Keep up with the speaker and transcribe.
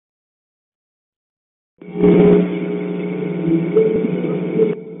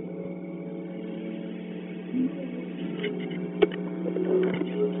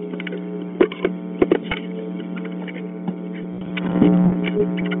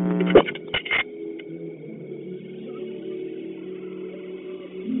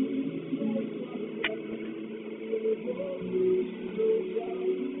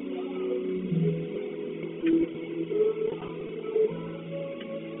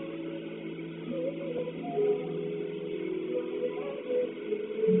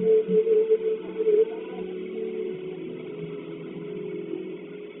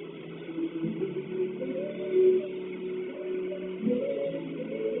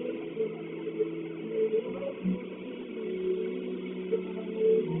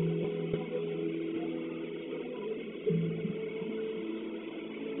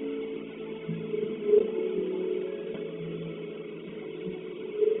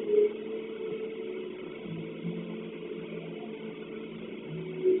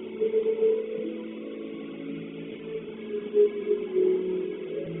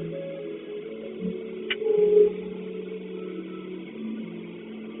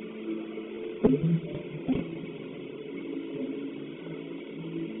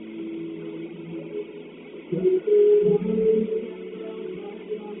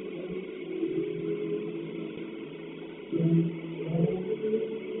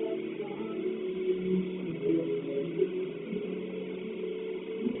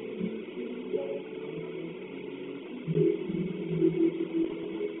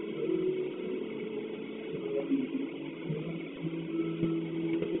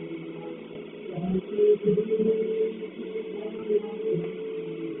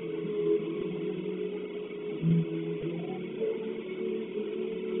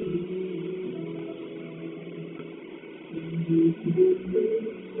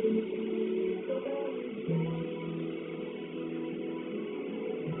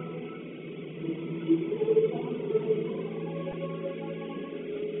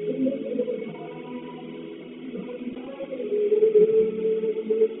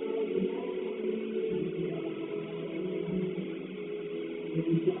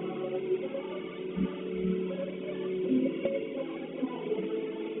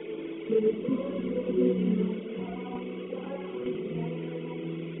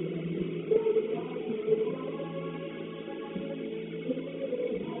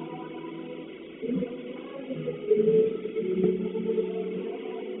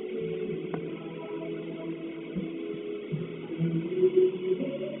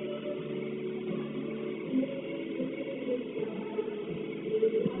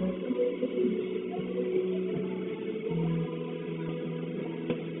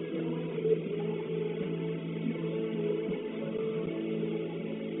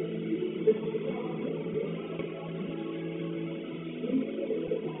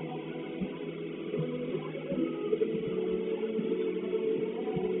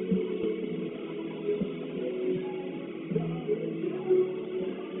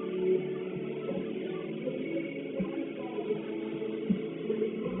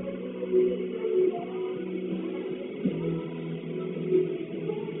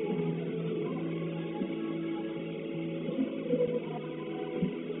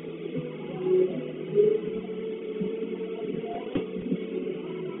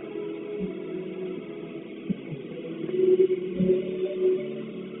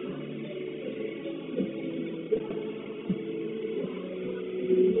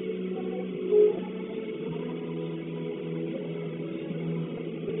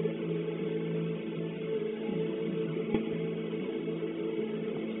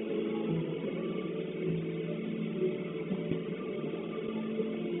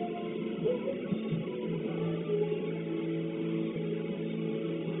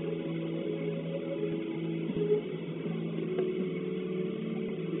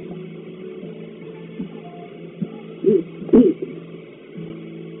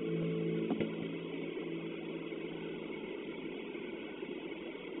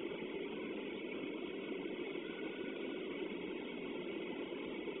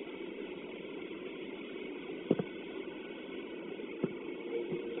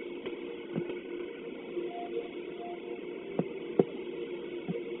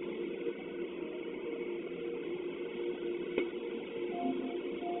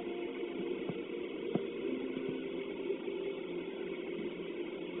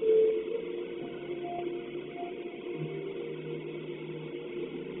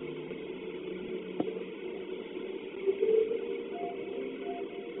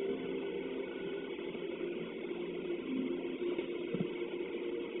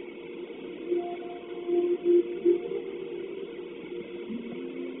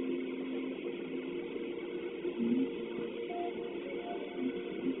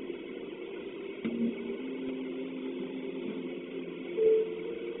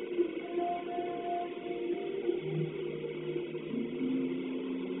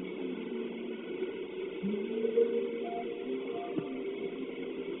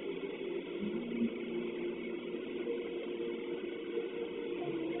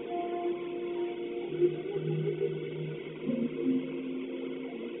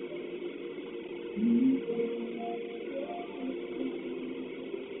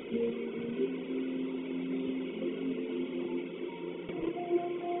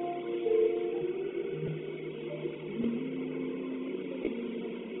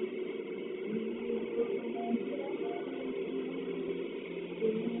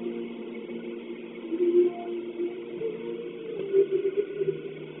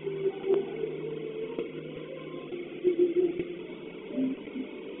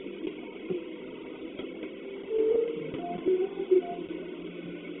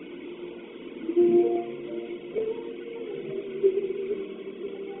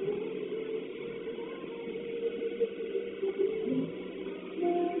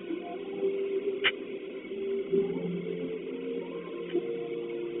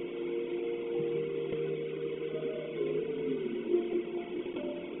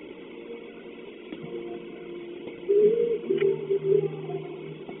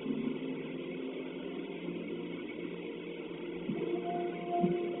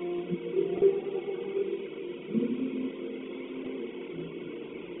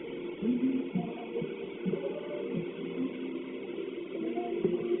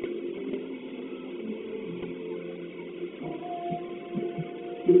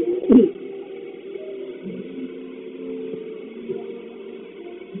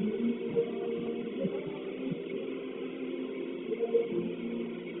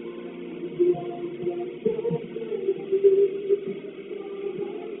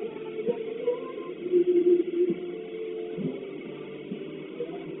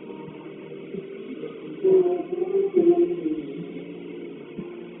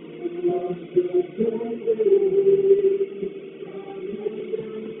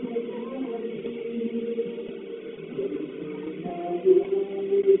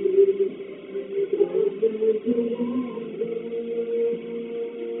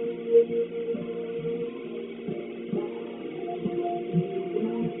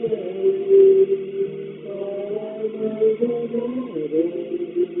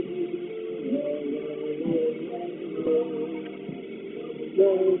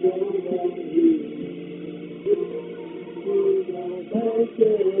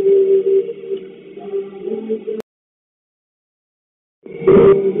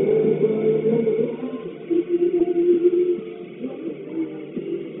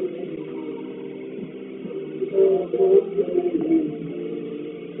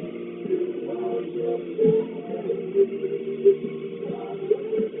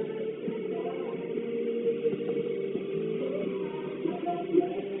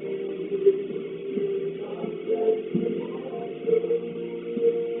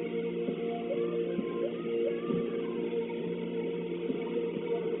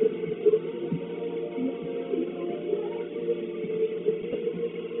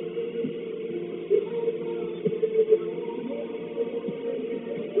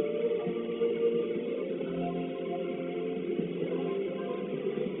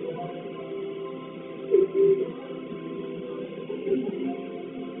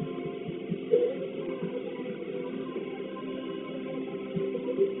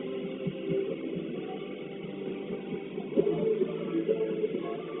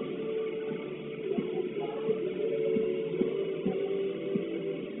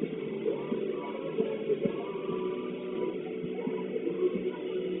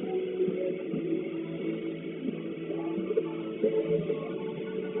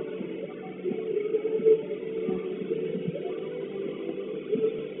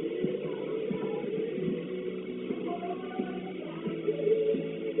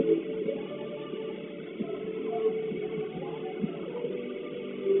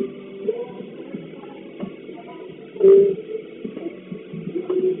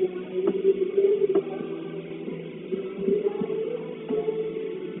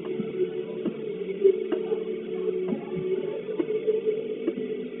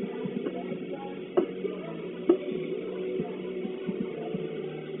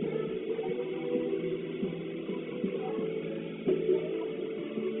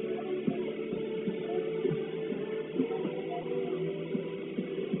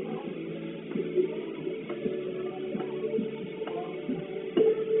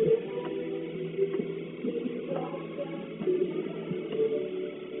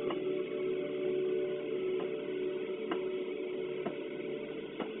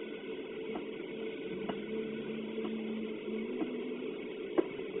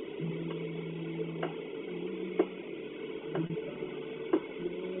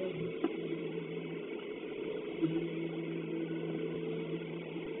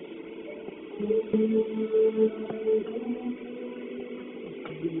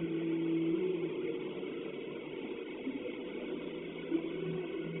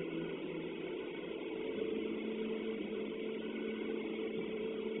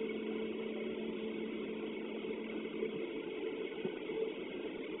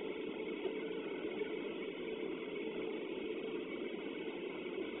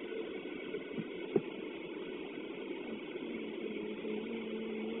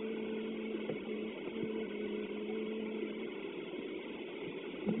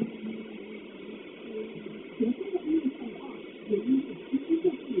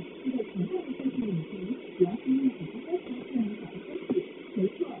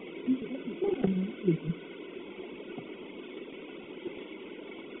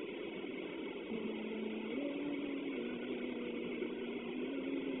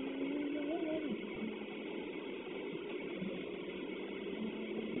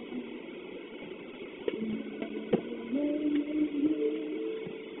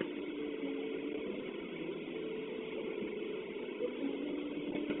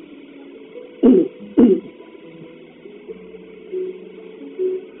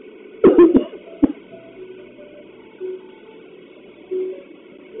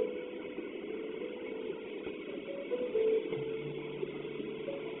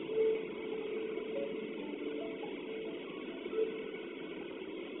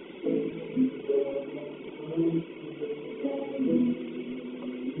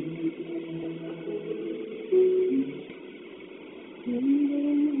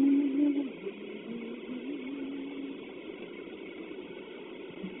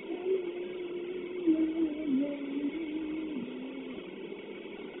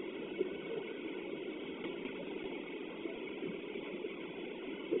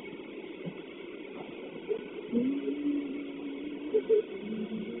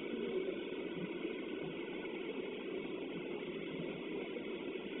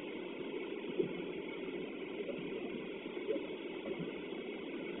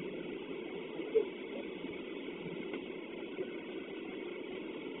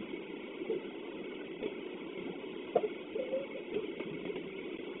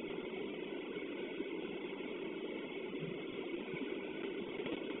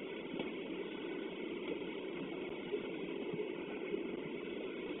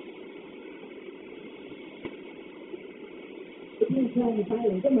让你发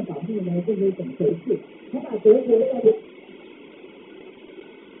言这么搞定呢，这是怎么回事？他把德国的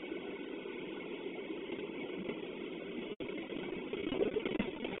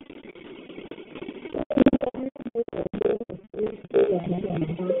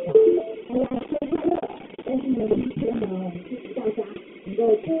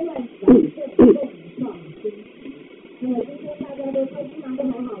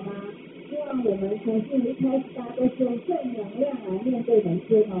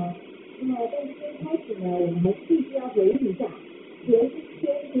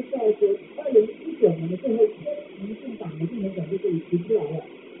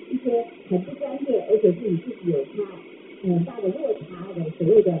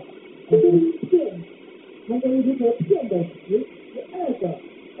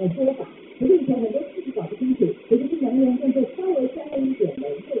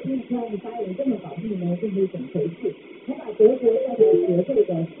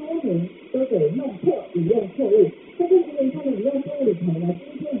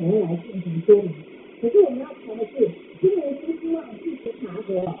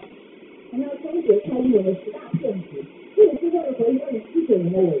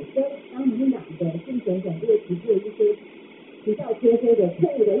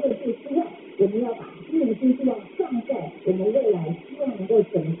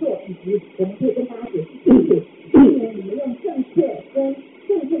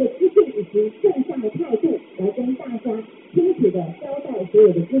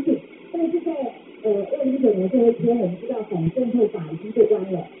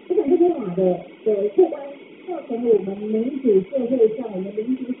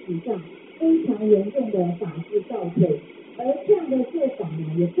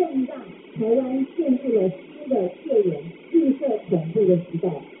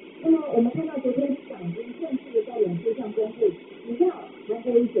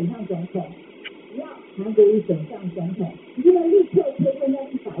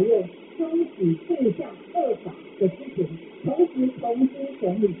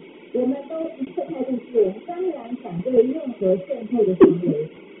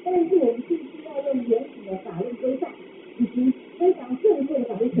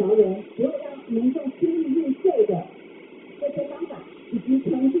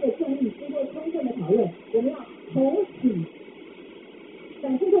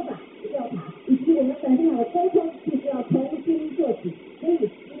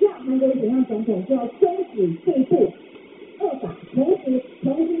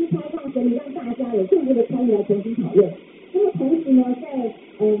家有更多的参与来重新讨论。那么同时呢，在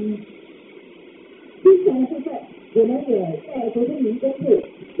之前的部分，我们也在昨天已经公布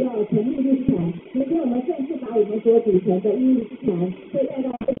要成立律师团，明天我们正式把我们所组成的义律师团会带到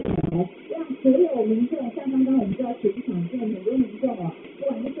会场来，让所有民众，像刚刚我们知道前一场见很多民众哦，不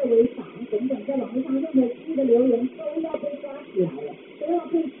管是涉违法等等，在网络上任何虚的留言都要被抓起来了，都要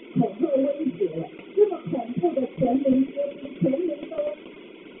被恐吓威胁了，这么恐怖的全民皆兵，全民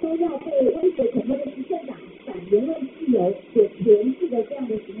都要被威胁恐吓的执政党反言论自由所诠释的这样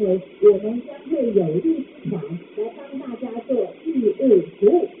的行为，我们将会有律师团来帮大家做义务服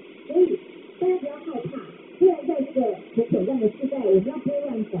务。所以大家不要害怕，虽然在这个很挑战的时代，我们要拨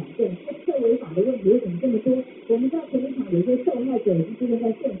乱反正，这违法的问题为什么这么多？我们知道前一场有些受害者已经出现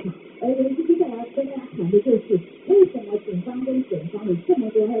在现场，而连续接下来要跟大家谈的就是为什么警方跟检方有这么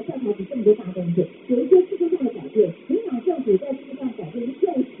多，还有调查局这么多大动作，有一些制度上的改变，影响政府在制度上改变，促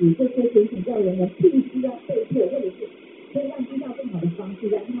使这些选举调人员必须要被迫，或者是可以让依照更好的方式，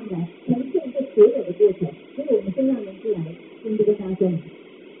让他们来呈现这所有的过程。所以我们先让人事来跟这个大家说明。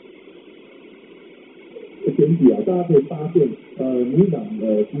选举啊，大家可以发现，民进党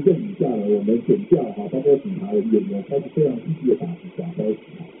执政以下呢，我们检调哈，包括警察人员呢，开始非常积极的打击假消息。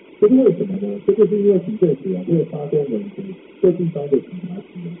这是为什么呢？这就是因为警政署啊，这个发公文给各地方的警察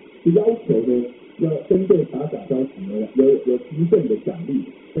局呢，就要求呢，要针对打假消息呢，有行政的奖励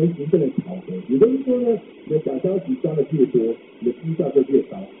跟行政的考核。也就是说呢，你的假消息抓的越多，你的绩效就越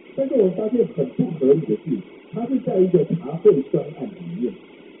高。但是我们发现很不合理的是，它是在一个查税专案里面，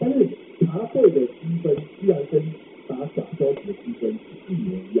但是查税的积分居然跟打假消息的积分是一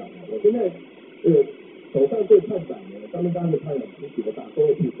模一样的。我现在手上这看板呢，上面大家可以看很清楚的打勾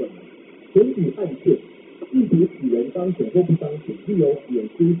的部分呢，选举案件，意图使人当选或不当选，利用脸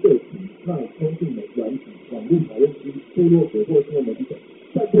书、社群、赖、通讯软体、网络讨论区、部落格或新闻媒体等，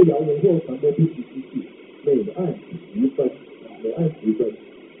散布谣言或传播不实资讯，每案10分，每案10分。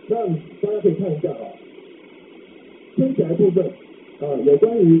那大家可以看一下啊，听起来部分。有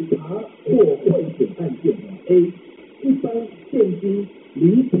关于查获贿选案件的 A， 一般现金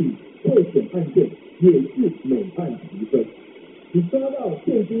礼品贿选案件也是每案10分。你抓到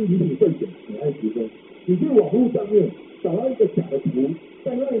现金礼品贿选每案10分，你去网络上面找到一个假的图，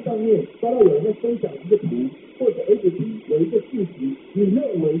在那上面抓到有人在分享一个图，或者 FB 有一个事实，你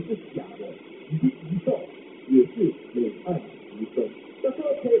认为是假的，你去移送也是每案10分。那这个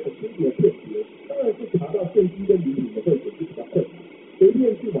可以很清楚的辨别，当然是查到现金跟礼品的贿选是比较困难。随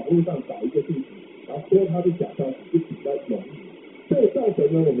便去网络上找一个事情，然后说它是假消息，就比较容易。这也造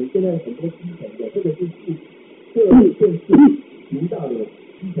成了我们现在很多基层的，这个是各县市极大的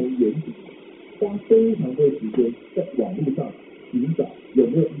基层员警，花非常多的时间在网络上寻找有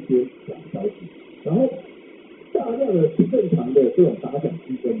没有一些假消息，然后大量的不正常的这种打假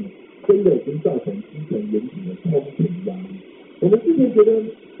积分呢，真的已经造成基层员警的通勤压力。我们之前觉得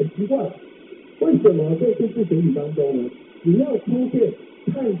很奇怪，为什么在这次选举当中呢？只要出现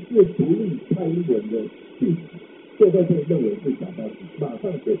看似不利蔡英文的讯息，就会被认为是假消息，马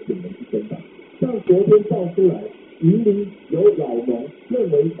上就选人去侦查。像昨天爆出来，云林有老农认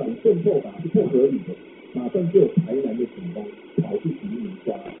为反渗透法是不合理的，马上就有台南的警方跑去云林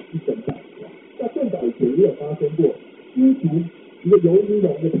抓去侦查。那更早以前也有发生过，新竹一个游云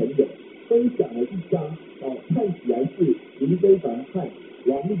龙的朋友分享了一张看起来是林非凡和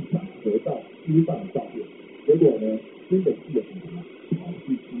王立强合照吃饭的照片，结果呢？新北市的警察跑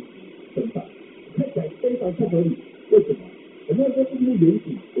去侦查，看起来非常不合理。为什么？很多人说是不是远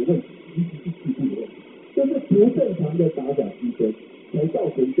景的问题，其实是制度的问题，就是不正常的打假积分，才造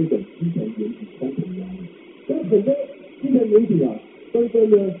成这种基层远景通膨压力。所以很多基层远景啊，纷纷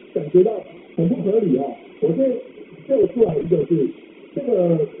呢感觉到很不合理啊。我这就出来一个是这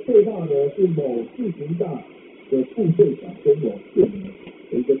个对话呢，是某市刑大的副队长跟某县民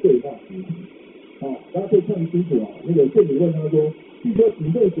的一个对话截图。大家可以看清楚啊，那个县民问他说，据说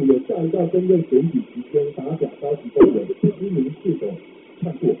警政署有下一道针对选举期间打假消息公文，不知您是否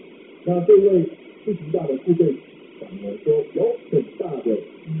看过？那这位市刑大的副队长呢说，有很大的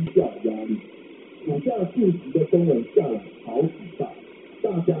绩效压力，股价数值的公文下来好几道，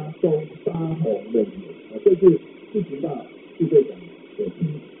大家都杀红了眼。这是市刑大副队长的第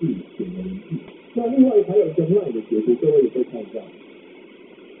一次点的名字。那另外还有一个另外的截图，各位也可以看一下。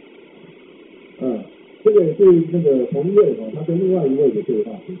这个也是那个同一位他跟另外一位的对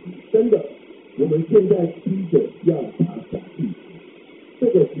话，真的，我们现在第一个要查假币，这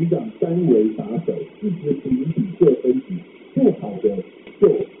个局长三维打手，一直评比做分析，不好的就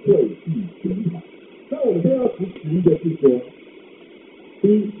会去检讨。那我们现在要执行的是说，第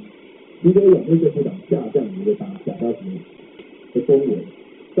一，如果有内政部长下降你的打假消息的公文，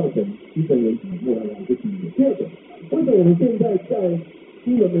造成精神人体末端癌，这是第一个。第二个，为什么我们现在在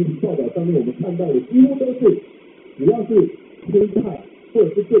新闻媒体报道上面，我们看到的几乎都是只要是偏派或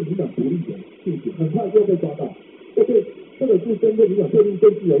者是对民党不利的信息，很快就被抓到；或者是针对民党特定政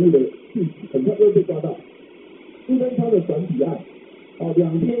治人物的信息，很快就被抓到。苏贞昌的转体案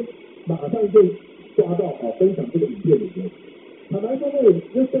，2天马上就抓到分享这个影片的人。坦白说，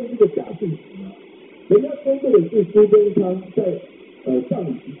那算是个假信息吗？人家针对的是苏贞昌在上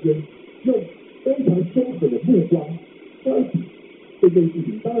礼期间用非常凶狠的目光关注这件事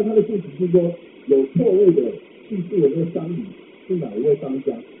情。当然，他的信息是说有错误的记述的那个商品是哪一位商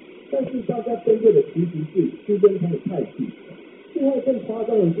家，但是大家针对的其实是苏贞昌的态度。另外更夸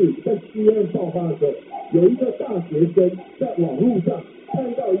张的是，在西安爆发的时候，有一个大学生在网络上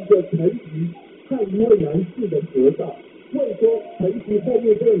看到一个陈菊和一位男士的合照，问说陈菊后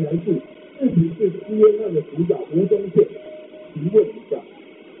面这位男士是不是西安案的主角吴宗宪？提问一下，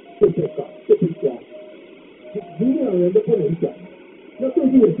就被抓，就被抓。民进党人都不能讲，那最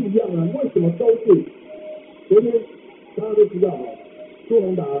近也是一样啊。为什么都是？昨天大家都知道苏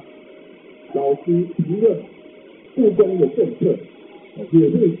宏达老师评论故宫的政策，也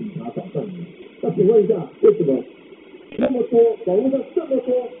是警察找上门。那请问一下，为什么那么多网络上这么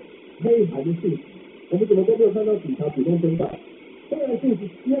多黑函的信息，我们怎么都没有看到警察主动登报？黑函信息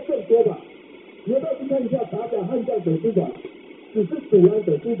应该更多吧？你要不要去看一下打假悍将粉丝团，只是阻拦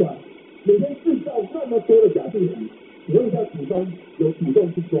粉丝团每天制造那么多的假信息，请问一下警方有主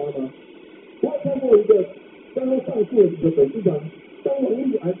动去抓吗？我还看过一个刚刚上诉的几个粉丝团，当王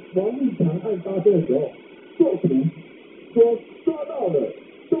立强案发生的时候，做图说抓到了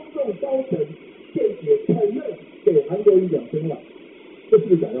中共高层间谍，承认给韩国瑜2000万，这是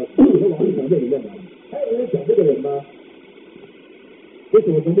不是讲到和王立强这里面来？还有人讲这个人吗？为什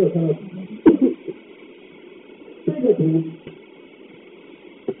么都没有看到警察？这个图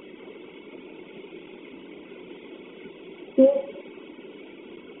说，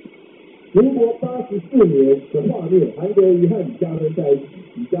民国84年的画面，韩国瑜和李嘉芬在一起，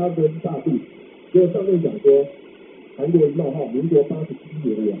李嘉芬大肚子，结果上面讲说，韩国瑜冒号，民国87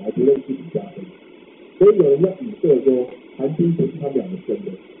年我还不认识李嘉芬，所以有人在影射说，韩冰不是他们两个生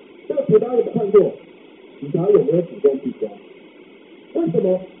的。这个图大家有没有看过？警察有没有主动去抓？为什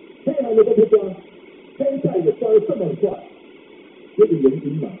么黑韩的都不抓，黑在也抓得这么快？有点原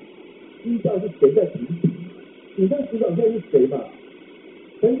因嘛？依照是谁在评比？你这局长现在是谁嘛？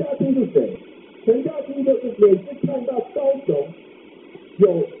陈家清是谁？陈家清就是每次看到高雄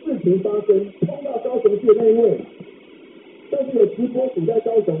有事情发生，冲到高雄去的那一位，但是有直播主在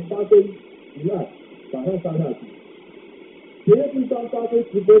高雄发生疑案，马上杀下去。别的地方发生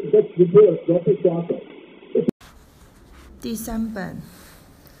直播主在直播的时候被抓走。第3本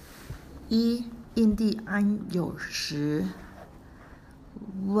1印第安有时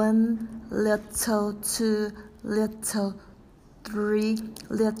 1 little 2 little 3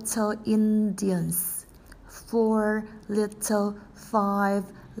 little Indians 4 little 5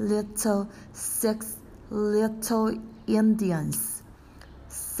 little 6 little Indians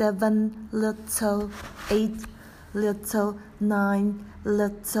 7 little 8 little 9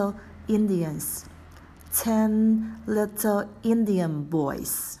 little Indians 10 little Indian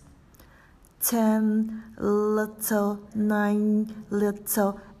boys 10 little 9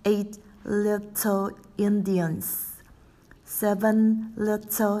 little 8 little Indians 7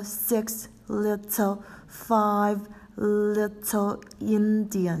 little 6 little 5 little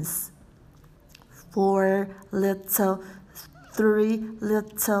Indians 4 little 3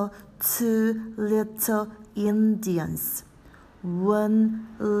 little 2 little Indians 1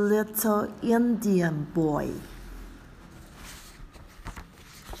 little Indian boy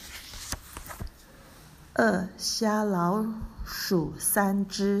 2瞎老鼠3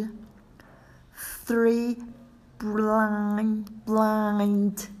只 3 blind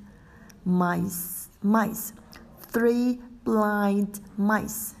mice 3 blind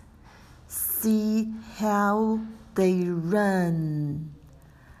mice See how they run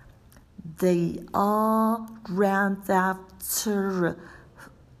They all ran after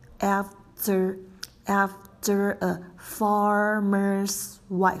a farmer's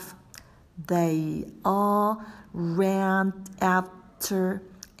wife. They all ran after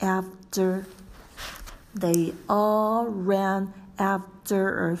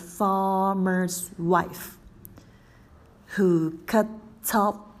a farmer's wife who cut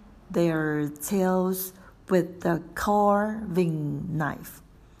off their tails with a carving knife.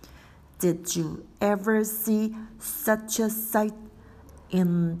 Did you ever see such a sight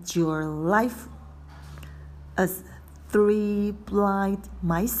in your life as 3 blind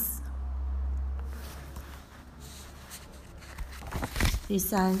mice?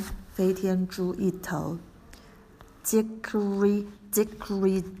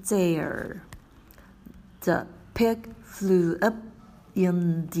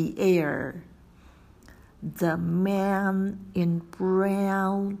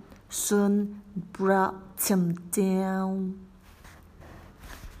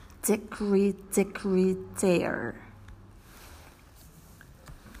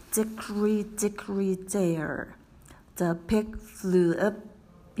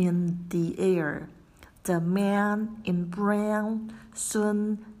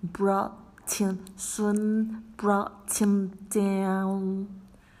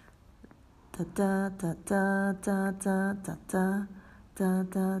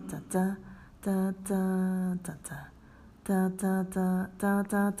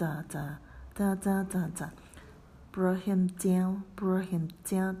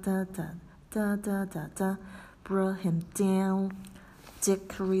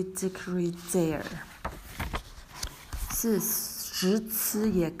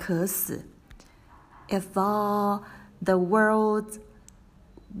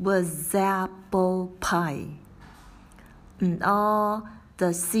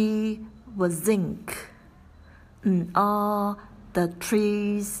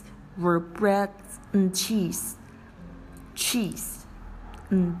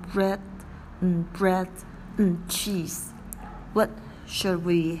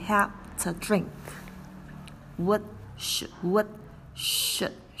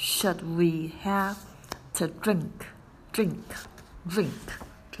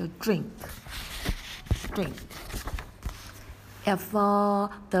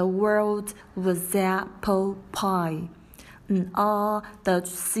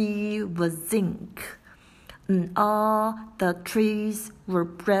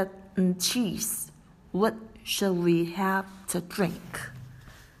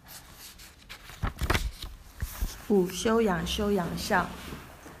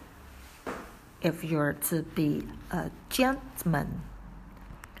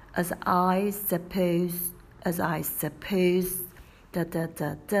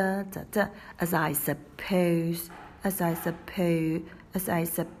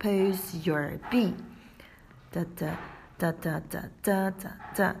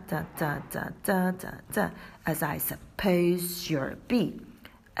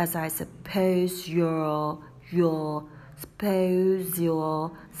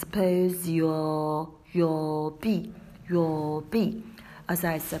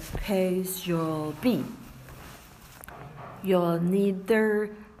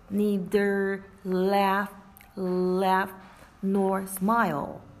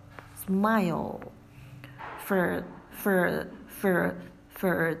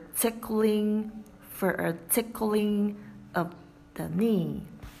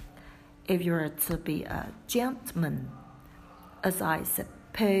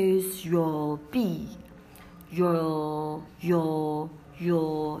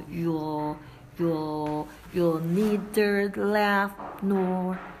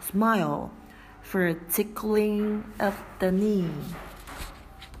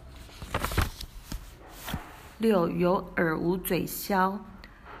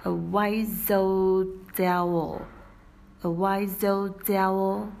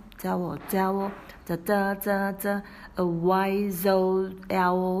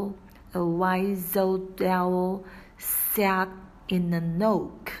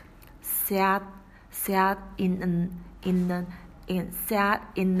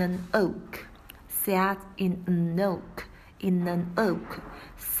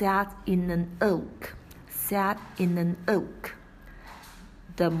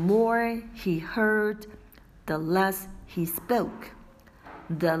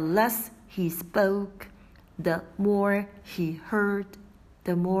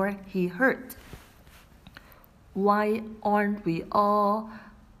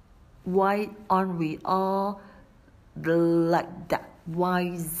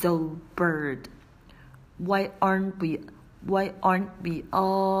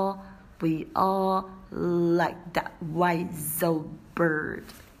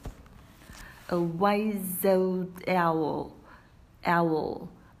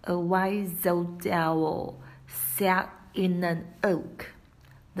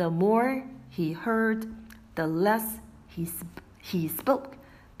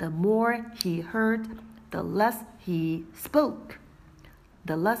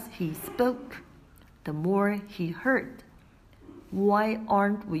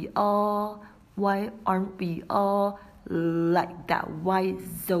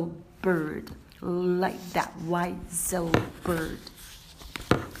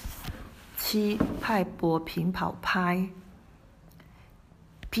 7. 派博品跑拍。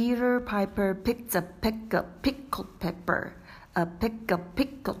Peter Piper picked a peck of pickled pepper. A peck of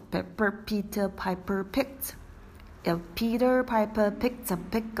pickled pepper Peter Piper picked. If Peter Piper picked a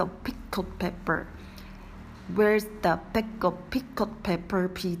peck of pickled pepper, where's the peck of pickled pepper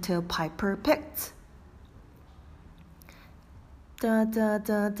Peter Piper picked? Da da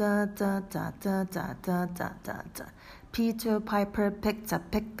da da da da da da da da da da. Peter Piper picked a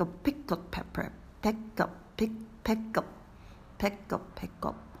peck of pickled pepper. Peck of pickled pepper.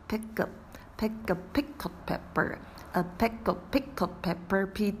 A peck of pickled pepper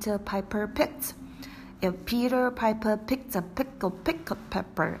Peter Piper picked. If Peter Piper picked a peck of pickled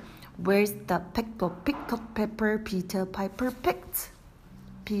pepper, where's the peck of pickled pepper Peter Piper picked?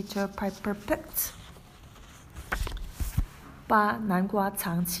 Peter Piper picked. 8. 南瓜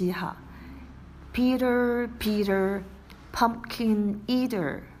藏起好。Peter, Peter, pumpkin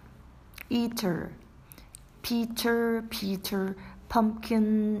eater. Peter, Peter,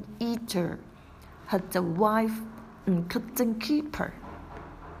 pumpkin eater, had a wife and couldn't keep her.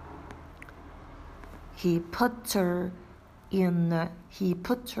 He put her in a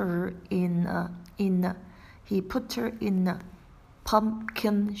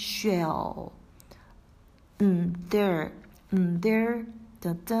pumpkin shell. There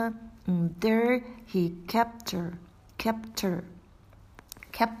he kept her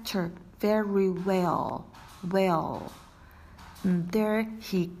very well. There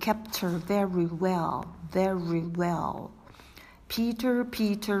he kept her very well. Peter,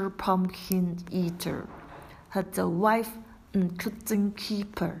 Peter, pumpkin eater, had a wife and couldn't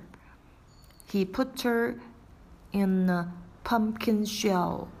keep her. He put her in a pumpkin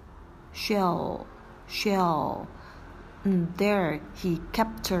shell. There he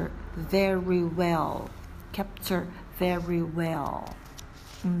kept her very well. There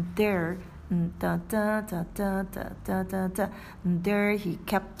he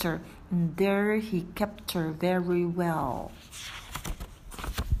kept her very well.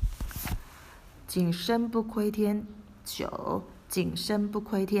 景深不窥天。9. 景深不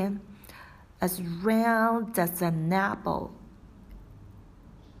窥天。As round as an apple,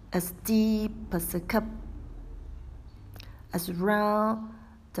 as deep as a cup. As round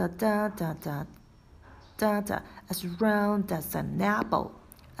as round as an apple.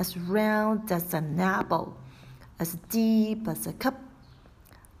 As round as an apple, as deep as a cup.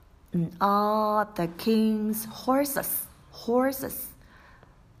 And all the king's horses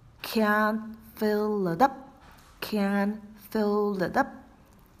can't fill it up.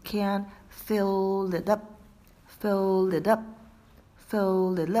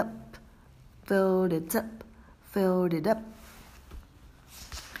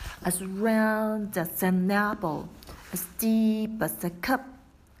 As round as an apple, as deep as a cup.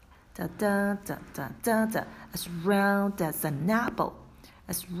 As round as an apple,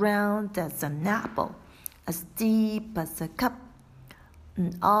 as round as an apple, as deep as a cup.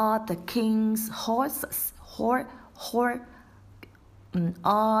 And all the king's horses, and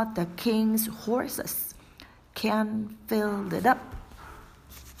all the king's horses can fill it up.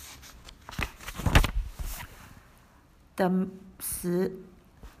 The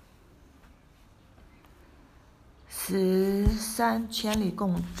 13千里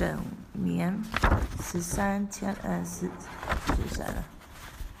共枕眠，13千然后是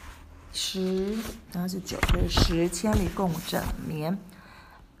9，对，10千里共枕眠。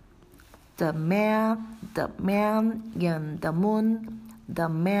The man in the moon, the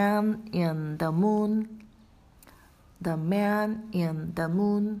man in the moon, the man in the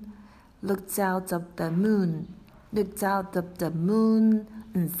moon looked out of the moon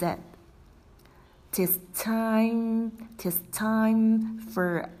and said, "'Tis time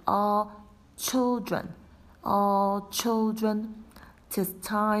for all children. 'Tis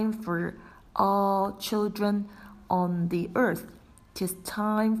time for all children on the earth. 'Tis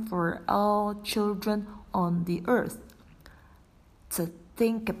time for all children on the earth to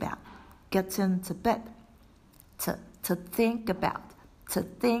think about getting to bed. To think about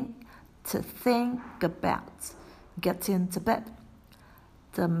getting to bed."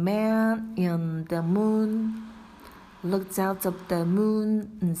 The man in the moon looked out of the moon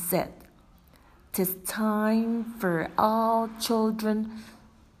and said, "'Tis time for all children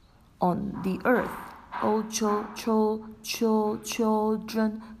on the earth. All children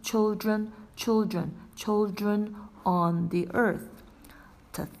on the earth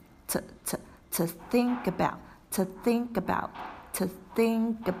to think about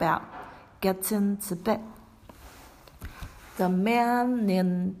getting to bed." The man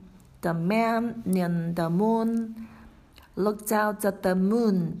in the moon looked out at the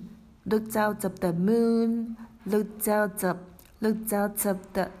moon looked out of the moon, looked out of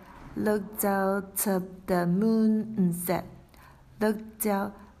the moon and said, looked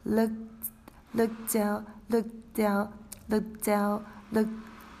out of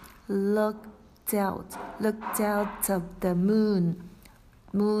the moon,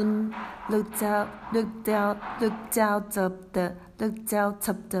 looked out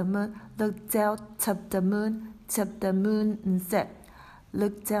of the moon and said,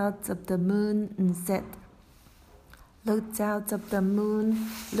 looked out of the moon and said, looked out of the moon,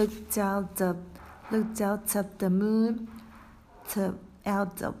 looked out of the moon,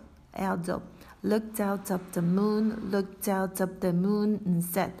 looked out of the moon and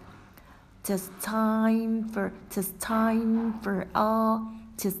said, 'tis time for all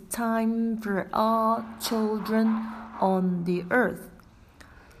children on the earth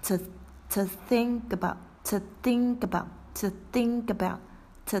to think about getting to bed,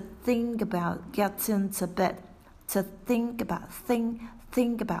 to think about getting to bed. 11.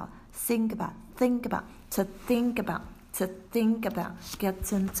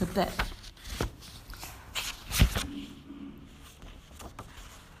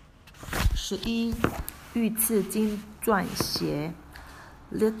 遇刺经撰写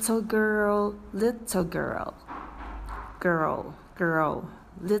Little girl, little girl, girl, girl,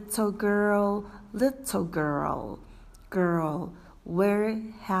 little girl, little girl, girl, where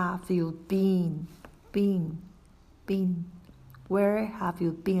have you been? Where have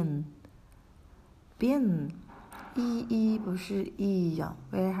you been? 意不是意呀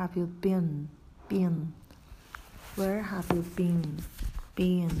Where have you been? Where have you been?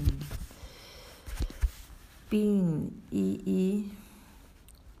 Been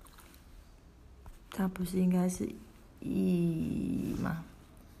它不是应该是意吗？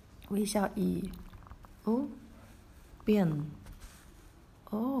微笑意变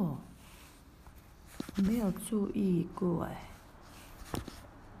没有注意过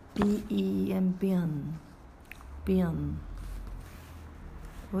BEN 变，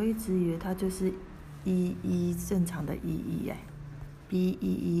我一直以为它就是正常的意义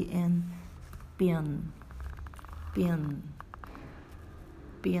BEEN 变。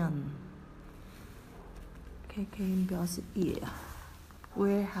KK 音标是也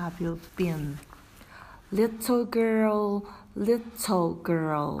Where have you been? Little girl, little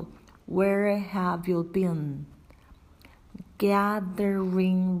girl, where have you been?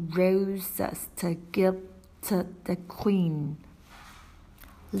 Gathering roses to give to the queen.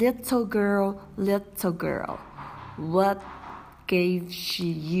 Little girl, what gave she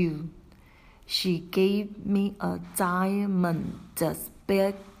you? She gave me a diamond as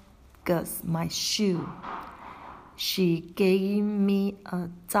big as my shoe. She gave me a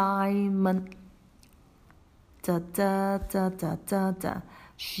diamond.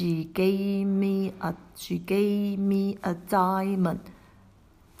 She gave me a diamond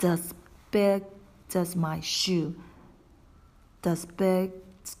as big as my shoe. As big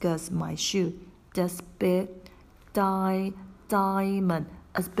as my shoe. As big diamond.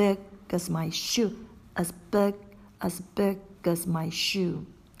 As big as my shoe. As big as my shoe.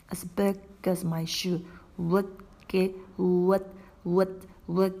 As big as my shoe. What gave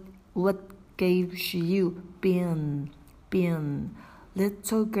she you? Been.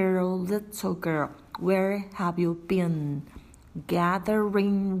 Little girl, where have you been?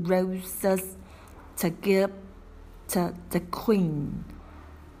 Gathering roses to give to the queen.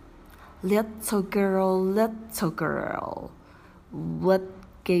 Little girl, what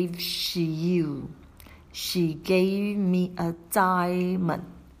gave she you? She gave me a diamond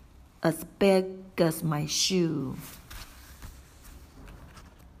as big as my shoe.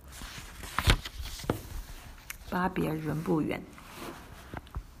 巴别人不远，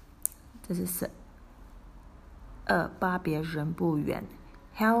这是12巴别人不远。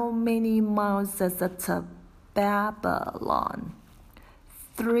How many miles is it to Babylon?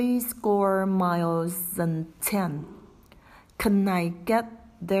 60 miles and 10. Can I get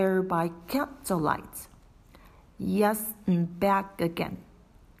there by candlelight? Yes, and back again.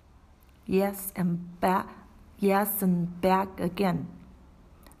 Yes, and back again. Yes, and back again.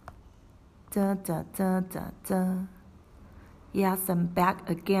 Yes,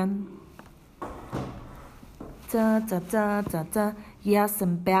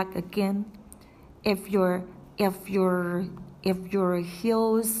 and back again. If your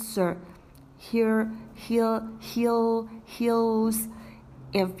heels are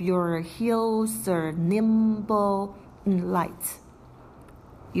if your heels are nimble and light,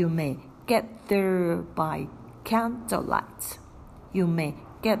 you may get there by candlelight. You may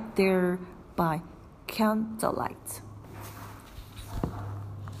get there by candlelight.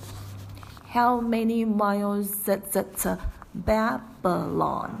 How many miles is it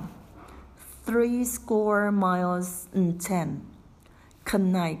Babylon? 60 miles and 10.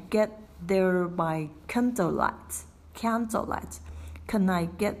 Can I get there by candlelight? Can I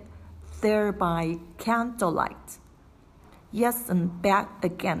get there by candlelight? Yes, and back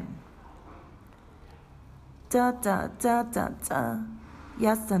again. Da da da da da.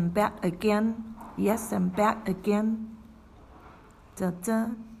 Yes, and back again. Yes, and back again. Da da.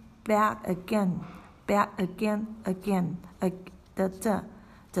 Back again. Back again. Again. Da da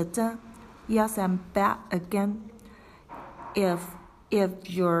da da. Yes, and back again. If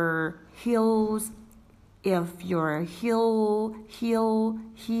your heels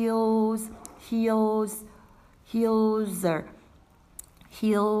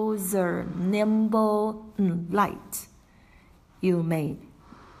are nimble and light, you may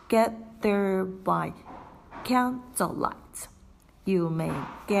get there by candlelight. You may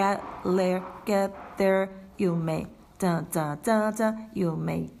get there. You may da da da da. You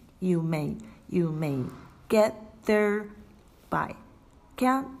may get there by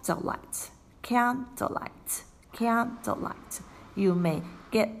candlelight. You may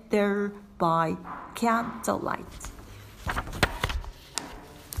get there by candlelight.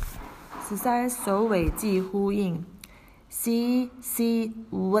 13首尾句呼应 See,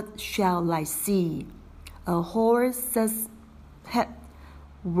 what shall I see? A horse's head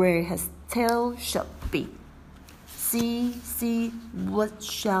where his tail should be. See, what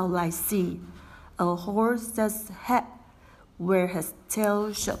shall I see? A horse's head where his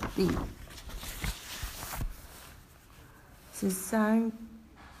tail should be.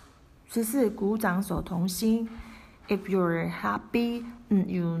 14鼓掌手同心 If you're happy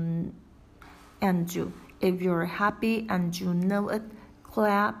if you're happy and you know it,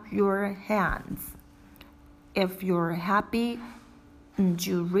 clap your hands. If you're happy and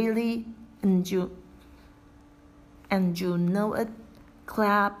you know it,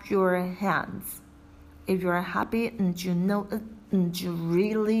 clap your hands. If you're happy and you know it and you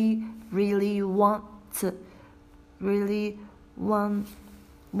really want to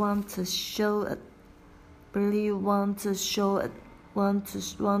show it,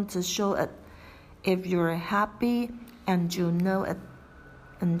 if you're happy and you know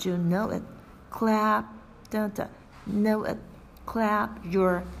it clap clap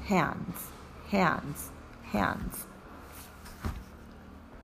your hands